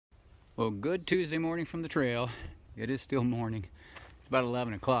Well, good Tuesday morning from the trail. It is still morning. It's about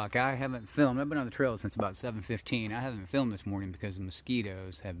 11 o'clock. I haven't filmed. I've been on the trail since about 7:15. I haven't filmed this morning because the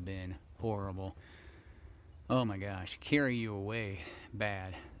mosquitoes have been horrible. Oh my gosh, carry you away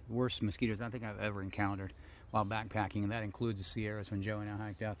bad. Worst mosquitoes I think I've ever encountered while backpacking, and that includes the Sierras when Joe and I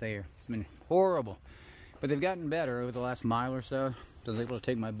hiked out there. It's been horrible. But they've gotten better over the last mile or so. I was able to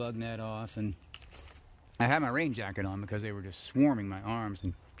take my bug net off, and I had my rain jacket on because they were just swarming my arms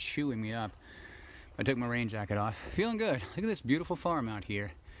and chewing me up. I took my rain jacket off. Feeling good. Look at this beautiful farm out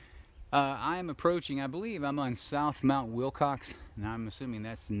here. I'm approaching, I believe I'm on South Mount Wilcox, and I'm assuming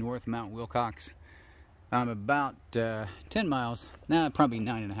that's North Mount Wilcox. I'm about 10 miles, probably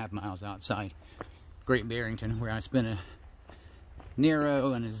 9.5 miles outside Great Barrington, where I spent a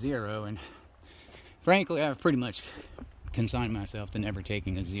Nero and a zero, and frankly, I've pretty much consigned myself to never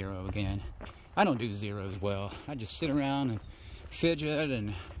taking a zero again. I don't do zeros well. I just sit around and fidget,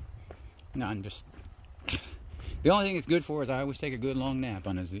 and no, I'm just... The only thing it's good for is I always take a good long nap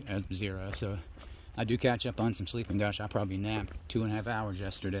on a zero, so I do catch up on some sleep, and gosh, I probably napped 2.5 hours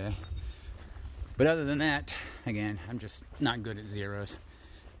yesterday. But other than that, again, I'm just not good at zeros.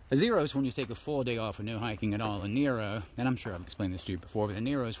 A zero is when you take a full day off with no hiking at all. A Nero, and I'm sure I've explained this to you before, but a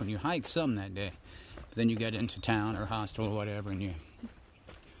Nero is when you hike some that day, but then you get into town or hostel or whatever, and you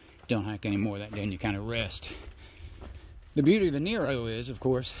don't hike anymore that day, and you kind of rest. The beauty of the Nero is, of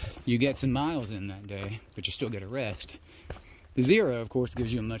course, you get some miles in that day, but you still get a rest. The zero, of course,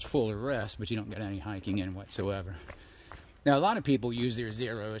 gives you a much fuller rest, but you don't get any hiking in whatsoever. Now, a lot of people use their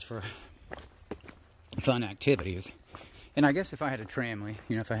zeros for fun activities. And I guess if I had a family,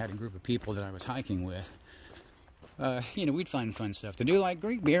 if I had a group of people that I was hiking with, we'd find fun stuff to do. Like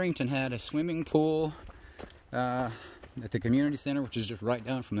Great Barrington had a swimming pool at the community center, which is just right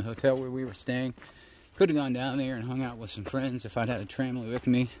down from the hotel where we were staying. Could have gone down there and hung out with some friends if I'd had a family with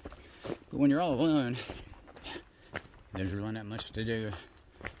me. But when you're all alone, there's really not much to do.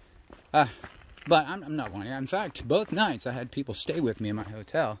 But I'm not whining. In fact, both nights I had people stay with me in my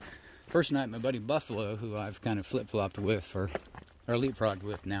hotel. First night, my buddy Buffalo, who I've kind of flip-flopped with or leapfrogged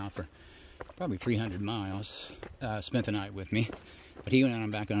with now for probably 300 miles, spent the night with me. But he went out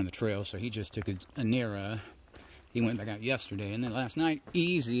and back on the trail, so he just took a Nero. He went back out yesterday. And then last night,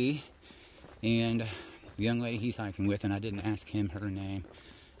 Easy, and the young lady he's hiking with, and I didn't ask him her name.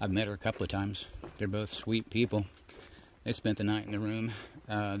 I've met her a couple of times. They're both sweet people. They spent the night in the room.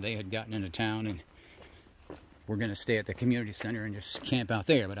 They had gotten into town, and we're going to stay at the community center and just camp out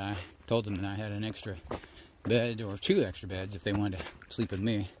there. But I told them that I had an extra bed, or 2 extra beds, if they wanted to sleep with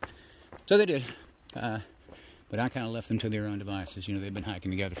me. So they did. But I kind of left them to their own devices. They've been hiking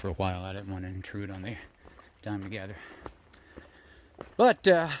together for a while. I didn't want to intrude on their time together. But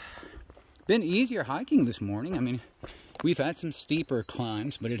been easier hiking this morning. I mean, we've had some steeper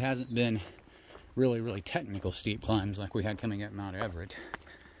climbs, but it hasn't been really technical steep climbs like we had coming up Mount Everett.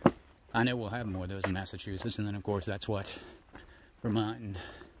 I know we'll have more of those in Massachusetts, and then of course that's what Vermont and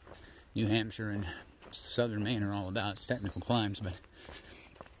New Hampshire and southern Maine are all about. It's technical climbs. But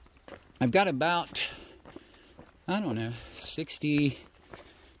I've got about, I don't know,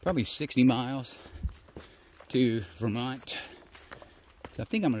 probably 60 miles to Vermont. So I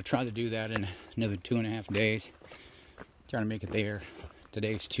think I'm going to try to do that in another 2.5 days. Trying to make it there.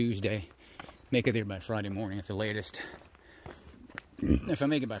 Today's Tuesday. Make it there by Friday morning at the latest. If I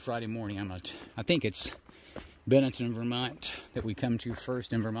make it by Friday morning, I think it's Bennington, Vermont that we come to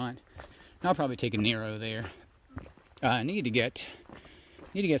first in Vermont. And I'll probably take a Nero there. I need to get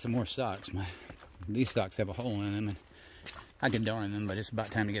some more socks. These socks have a hole in them, and I could darn them, but it's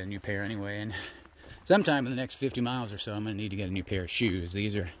about time to get a new pair anyway. And sometime in the next 50 miles or so, I'm going to need to get a new pair of shoes.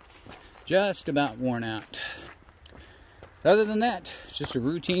 These are just about worn out. Other than that, it's just a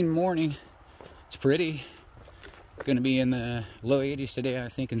routine morning. It's pretty. It's going to be in the low 80s today, I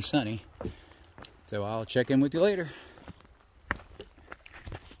think, and sunny. So I'll check in with you later.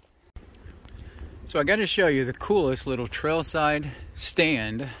 So I got to show you the coolest little trailside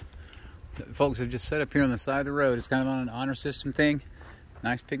stand that folks have just set up here on the side of the road. It's kind of on an honor system thing.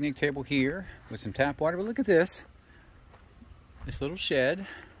 Nice picnic table here with some tap water. But look at this little shed.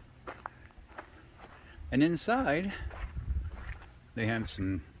 And inside, they have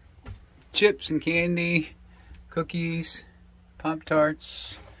some chips and candy, cookies,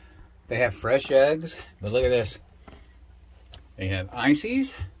 Pop-Tarts. They have fresh eggs. But look at this. They have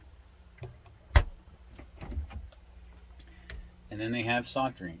ices. And then they have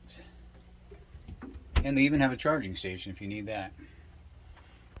soft drinks. And they even have a charging station if you need that.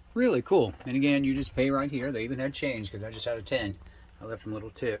 Really cool. And again, you just pay right here. They even had change because I just had a 10. I left them a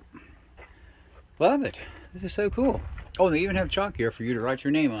little tip. Love it. This is so cool. Oh, they even have chalk here for you to write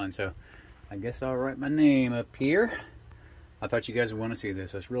your name on, so I guess I'll write my name up here. I thought you guys would want to see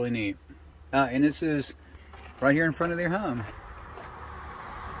this. That's really neat. And this is right here in front of their home.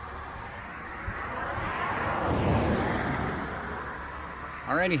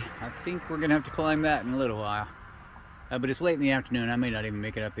 Alrighty, I think we're gonna have to climb that in a little while. But it's late in the afternoon. I may not even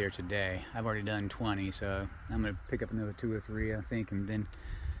make it up there today. I've already done 20, so I'm gonna pick up another 2 or 3, I think, and then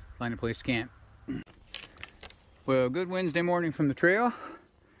find a place to camp. Well, good Wednesday morning from the trail,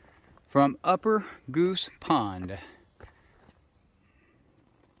 from Upper Goose Pond.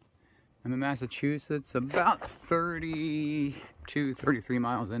 I'm in Massachusetts, about 32, 33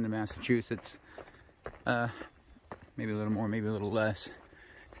 miles into Massachusetts. Maybe a little more, maybe a little less.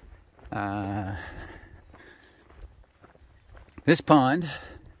 This pond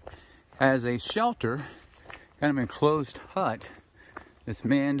has a shelter, kind of enclosed hut, that's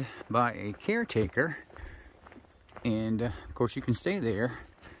manned by a caretaker. And of course you can stay there.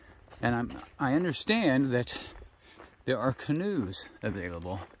 And I understand that there are canoes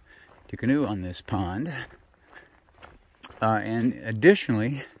available to canoe on this pond. And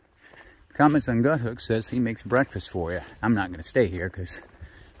additionally, Comments on Guthook says he makes breakfast for you. I'm not going to stay here because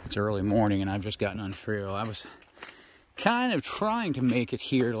it's early morning and I've just gotten on trail. I was kind of trying to make it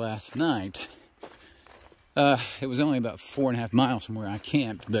here last night. It was only about 4.5 miles from where I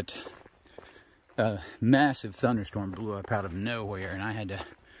camped, but a massive thunderstorm blew up out of nowhere and I had to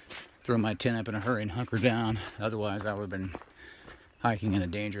throw my tent up in a hurry and hunker down. Otherwise, I would have been hiking in a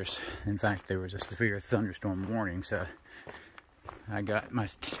dangerous... In fact, there was a severe thunderstorm warning, so I got my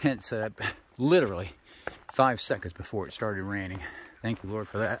tent set up literally 5 seconds before it started raining. Thank you, Lord,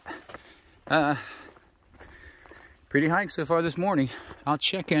 for that. Pretty hike so far this morning. I'll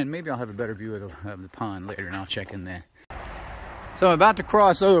check in. Maybe I'll have a better view of the pond later, and I'll check in then. So I'm about to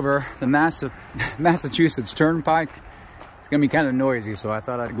cross over the Massachusetts Turnpike. It's going to be kind of noisy, so I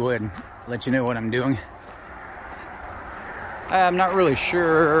thought I'd go ahead and let you know what I'm doing. I'm not really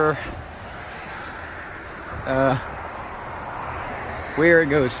sure where it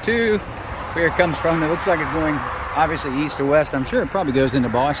goes to, where it comes from. It looks like it's going obviously east to west. I'm sure it probably goes into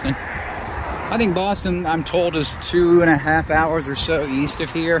Boston. I think Boston, I'm told, is 2.5 hours or so east of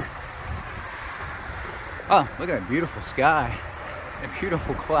here. Oh, look at that beautiful sky. A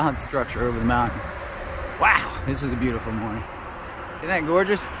beautiful cloud structure over the mountain. Wow, this is a beautiful morning. Isn't that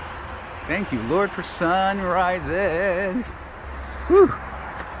gorgeous? Thank you, Lord, for sunrises. Whew.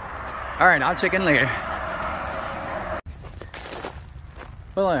 All right, I'll check in later.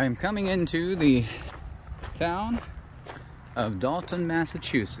 Well, I'm coming into the town of Dalton,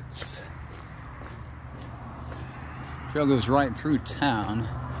 Massachusetts. Trail goes right through town.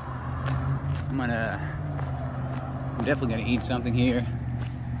 I'm definitely gonna eat something here.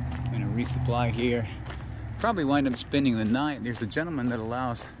 I'm gonna resupply here. Probably wind up spending the night. There's a gentleman that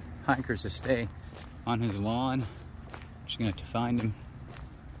allows hikers to stay on his lawn. Just gonna have to find him.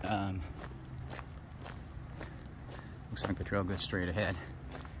 Looks like the trail goes straight ahead.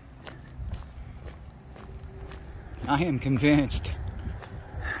 I am convinced.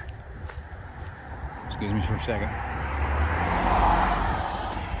 Excuse me for a second.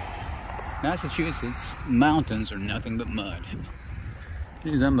 Massachusetts mountains are nothing but mud.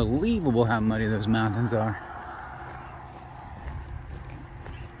 It is unbelievable how muddy those mountains are.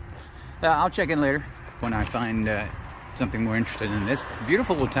 I'll check in later when I find something more interesting in this.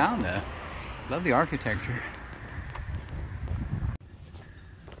 Beautiful little town though. Love the architecture.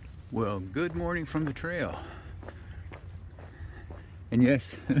 Well, good morning from the trail. And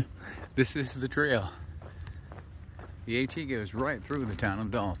yes, this is the trail. The AT goes right through the town of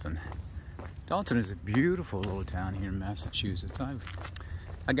Dalton. Dalton is a beautiful little town here in Massachusetts.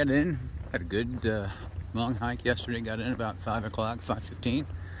 I got in, had a good long hike yesterday, got in about 5 o'clock, 5:15.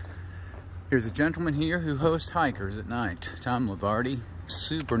 There's a gentleman here who hosts hikers at night, Tom Lavardi,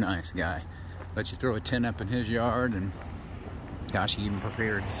 super nice guy. Lets you throw a tent up in his yard, and gosh, he even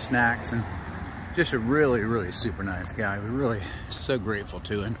prepared snacks, and just a really, really super nice guy. We're really so grateful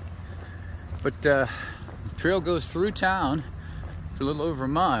to him. But the trail goes through town for a little over a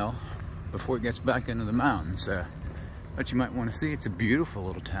mile before it gets back into the mountains. But you might want to see. It's a beautiful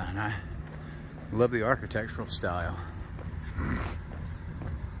little town. I love the architectural style.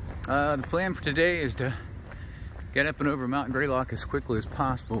 The plan for today is to get up and over Mount Greylock as quickly as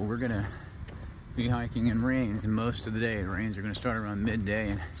possible. We're gonna be hiking in rains and most of the day. The rains are gonna start around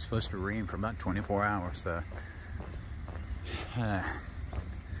midday, and it's supposed to rain for about 24 hours. So,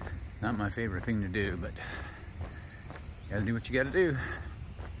 not my favorite thing to do, but you gotta do what you gotta do.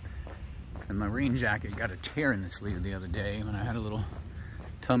 And my rain jacket got a tear in the sleeve the other day when I had a little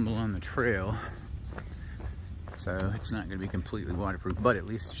tumble on the trail. so it's not going to be completely waterproof, but at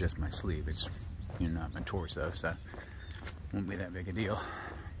least it's just my sleeve. It's, you know, not my torso, so it won't be that big a deal.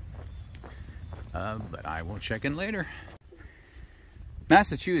 But I will check in later.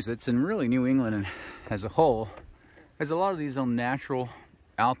 Massachusetts, and really New England as a whole, has a lot of these little natural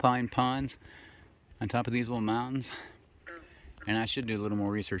alpine ponds on top of these little mountains. And I should do a little more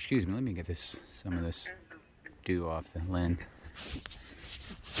research. Excuse me, let me get some of this dew off the lens.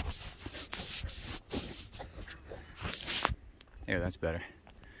 There, that's better.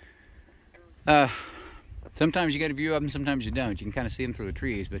 Sometimes you get a view of them, sometimes you don't. You can kind of see them through the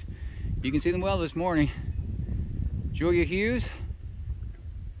trees, but you can see them well this morning. Julia Hughes,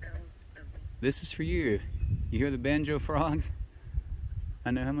 this is for you. You hear the banjo frogs?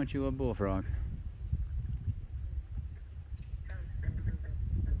 I know how much you love bullfrogs.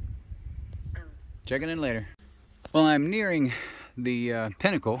 Checking in later. Well, I'm nearing the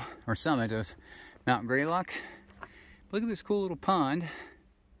pinnacle or summit of Mount Greylock. Look at this cool little pond,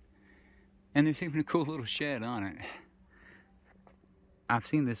 and there's even a cool little shed on it. I've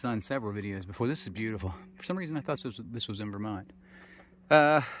seen this on several videos before. This is beautiful. For some reason I thought this was in Vermont.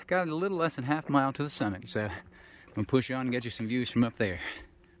 Got a little less than half a mile to the summit, so I'm gonna push on and get you some views from up there.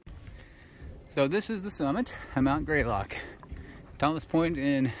 So this is the summit of Mount Greylock. Tallest point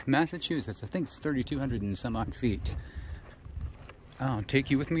in Massachusetts. I think it's 3,200 and some odd feet. I'll take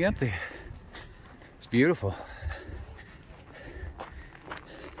you with me up there. It's beautiful.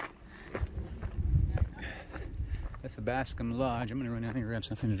 That's a Bascom Lodge. I'm gonna run down here and grab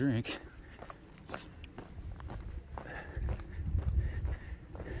something to drink.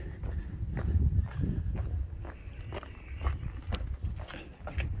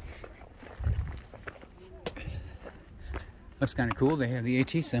 Looks kind of cool. They have the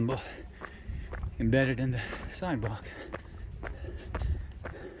AT symbol embedded in the sidewalk.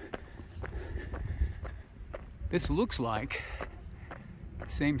 This looks like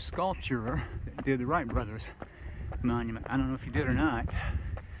the same sculpture that did the Wright brothers monument. I don't know if you did or not.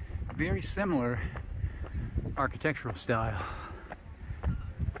 Very similar architectural style.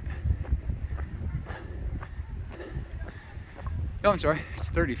 Oh, I'm sorry. It's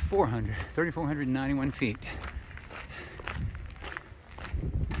 3,491 feet.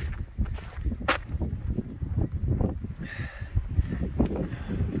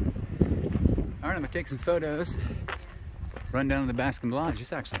 Alright, I'm gonna take some photos, run down to the Bascom Lodge.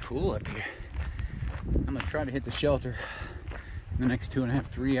 It's actually cool up here. I'm gonna try to hit the shelter in the next 2.5,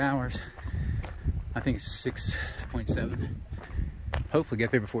 3 hours. I think it's 6.7. Hopefully get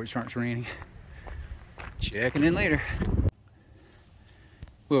there before it starts raining. Checking in later.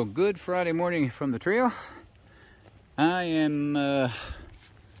 Well, good Friday morning from the trail. I am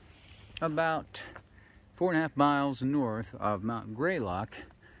about 4.5 miles north of Mount Greylock,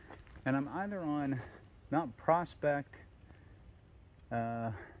 and I'm either on Mount Prospect.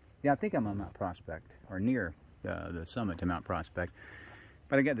 Yeah, I think I'm on Mount Prospect, or near the summit to Mount Prospect.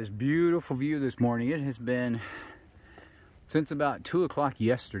 But I got this beautiful view this morning. It has been, since about 2 o'clock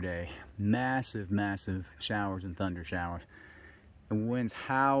yesterday, massive, massive showers and thunder showers. The winds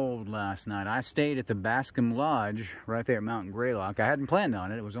howled last night. I stayed at the Bascom Lodge right there at Mount Greylock. I hadn't planned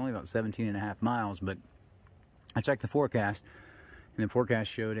on it. It was only about 17.5 miles, but I checked the forecast, and the forecast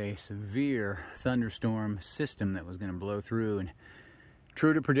showed a severe thunderstorm system that was going to blow through, and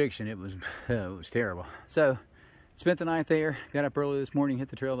true to prediction, it was terrible. So, spent the night there, got up early this morning, hit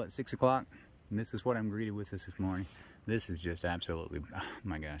the trail about 6 o'clock, and this is what I'm greeted with this morning. This is just absolutely, oh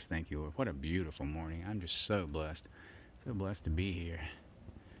my gosh, thank you, Lord. What a beautiful morning. I'm just so blessed. So blessed to be here.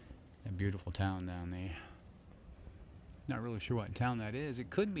 That beautiful town down there. Not really sure what town that is. It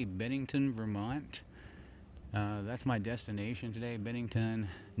could be Bennington, Vermont. That's my destination today, Bennington.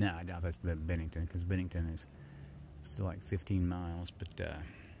 No, I doubt that's Bennington, because Bennington is still like 15 miles. But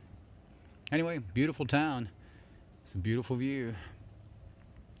anyway, beautiful town. It's a beautiful view.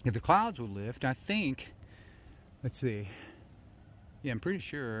 If the clouds would lift, I think, let's see. Yeah, I'm pretty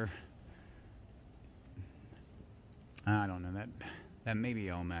sure. I don't know, that may be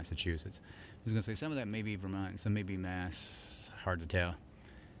all Massachusetts. I was going to say some of that may be Vermont, some may be Mass. Hard to tell.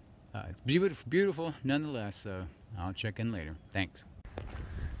 It's beautiful, beautiful nonetheless, so I'll check in later. Thanks.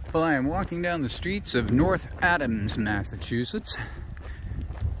 Well, I am walking down the streets of North Adams, Massachusetts.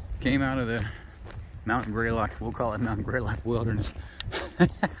 Came out of the Mount Greylock, we'll call it Mount Greylock Wilderness.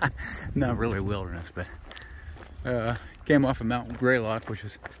 Not really wilderness, but came off of Mount Greylock, which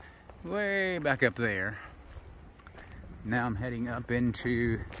is way back up there. Now I'm heading up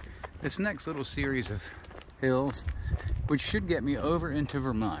into this next little series of hills, which should get me over into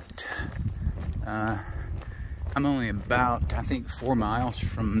Vermont. I'm only about, I think, 4 miles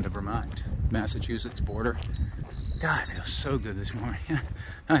from the Vermont-Massachusetts border. God, it feels so good this morning.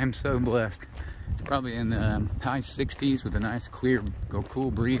 I am so blessed. It's probably in the high 60s with a nice clear, cool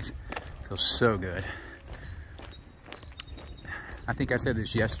breeze. It feels so good. I think I said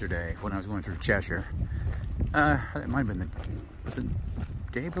this yesterday when I was going through Cheshire. It might have been was it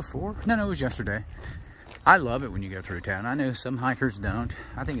the day before? No, it was yesterday. I love it when you go through town. I know some hikers don't.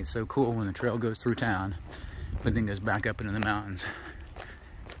 I think it's so cool when the trail goes through town, but then goes back up into the mountains.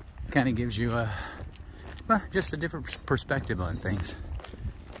 Kind of gives you just a different perspective on things.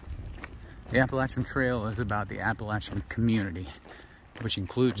 The Appalachian Trail is about the Appalachian community, which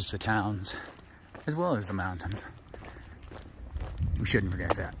includes the towns as well as the mountains. We shouldn't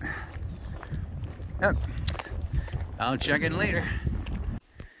forget that. Oh, I'll check in later.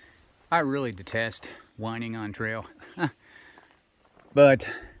 I really detest whining on trail. But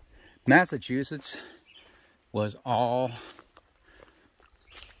Massachusetts was all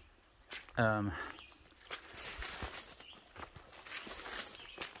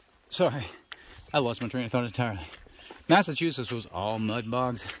sorry, I lost my train of thought entirely. Massachusetts was all mud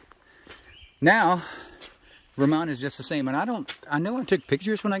bogs. Now Vermont is just the same, and I know I took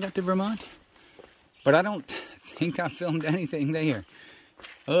pictures when I got to Vermont, but I don't think I filmed anything there.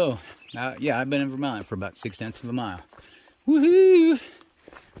 Oh, yeah, I've been in Vermont for about 6/10 of a mile. Woohoo!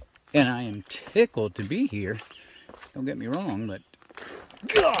 And I am tickled to be here. Don't get me wrong, but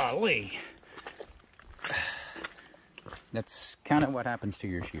golly! That's kind of what happens to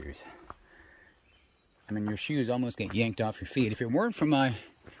your shoes. I mean, your shoes almost get yanked off your feet. If it weren't for my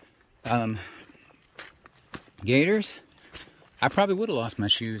gaiters, I probably would have lost my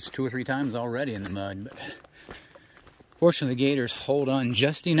shoes 2 or 3 times already in the mud, but fortunately the gaiters hold on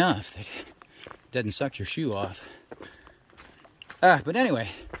just enough that it doesn't suck your shoe off. But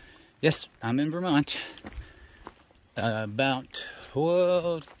anyway, yes, I'm in Vermont, about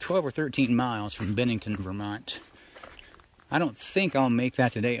 12 or 13 miles from Bennington, Vermont. I don't think I'll make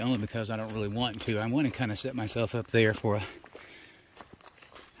that today, only because I don't really want to. I want to kind of set myself up there for a,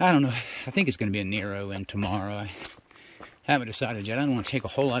 I don't know, I think it's going to be a Nero in tomorrow. I haven't decided yet. I don't want to take a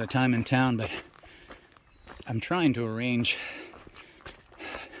whole lot of time in town, but I'm trying to arrange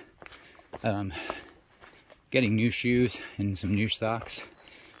getting new shoes and some new socks,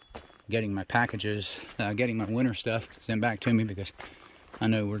 getting my packages, getting my winter stuff sent back to me, because I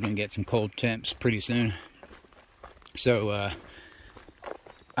know we're going to get some cold temps pretty soon. So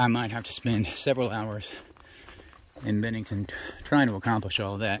I might have to spend several hours in Bennington trying to accomplish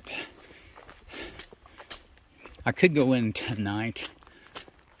all that. I could go in tonight,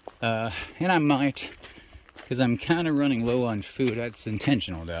 and I might, because I'm kind of running low on food. That's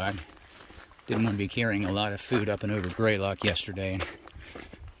intentional, though. I didn't want to be carrying a lot of food up and over Greylock yesterday, and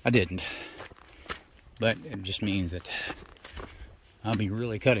I didn't. But it just means that I'll be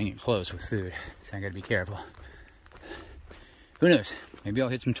really cutting it close with food, so I gotta be careful. Who knows? Maybe I'll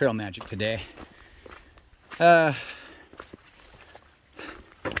hit some trail magic today. I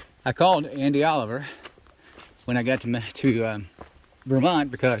called Andy Oliver when I got to Vermont,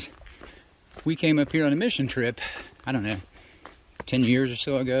 because we came up here on a mission trip, I don't know, 10 years or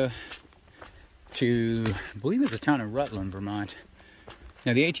so ago, to, I believe it's the town of Rutland, Vermont.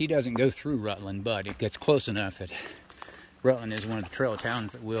 Now the AT doesn't go through Rutland, but it gets close enough that Rutland is one of the trail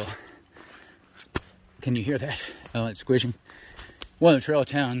towns that will, can you hear that? Oh, it's squishing. One of the trail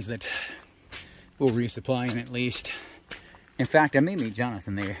towns that will resupply in at least. In fact, I may meet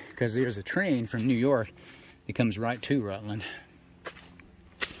Jonathan there, because there's a train from New York that comes right to Rutland.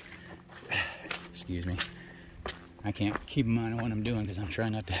 Excuse me. I can't keep in mind on what I'm doing, because I'm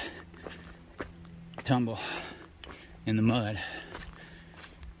trying not to tumble in the mud.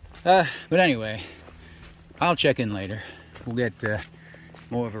 But anyway, I'll check in later. We'll get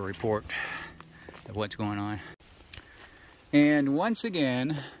more of a report of what's going on. And once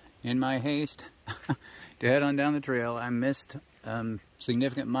again, in my haste to head on down the trail, I missed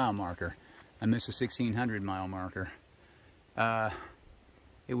significant mile marker. I missed a 1600 mile marker.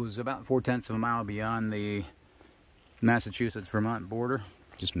 It was about 4/10 of a mile beyond the Massachusetts-Vermont border.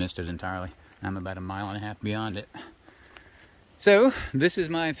 Just missed it entirely. I'm about 1.5 miles beyond it. So, this is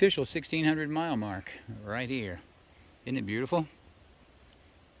my official 1600 mile mark right here. Isn't it beautiful?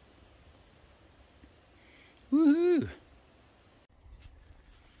 Woohoo!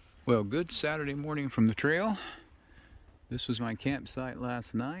 Well, good Saturday morning from the trail. This was my campsite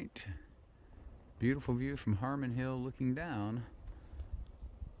last night. Beautiful view from Harmon Hill looking down.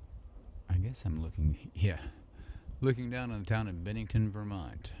 I guess I'm looking down on the town of Bennington,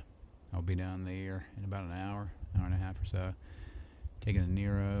 Vermont. I'll be down there in about an hour and a half or so. Taking a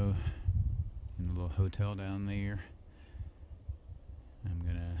Nero in the little hotel down there. I'm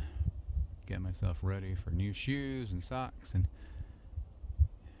gonna get myself ready for new shoes and socks and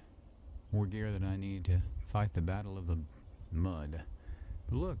more gear that I need to fight the battle of the mud.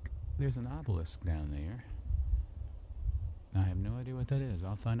 But look, there's an obelisk down there. I have no idea what that is.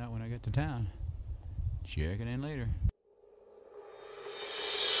 I'll find out when I get to town. Check it in later.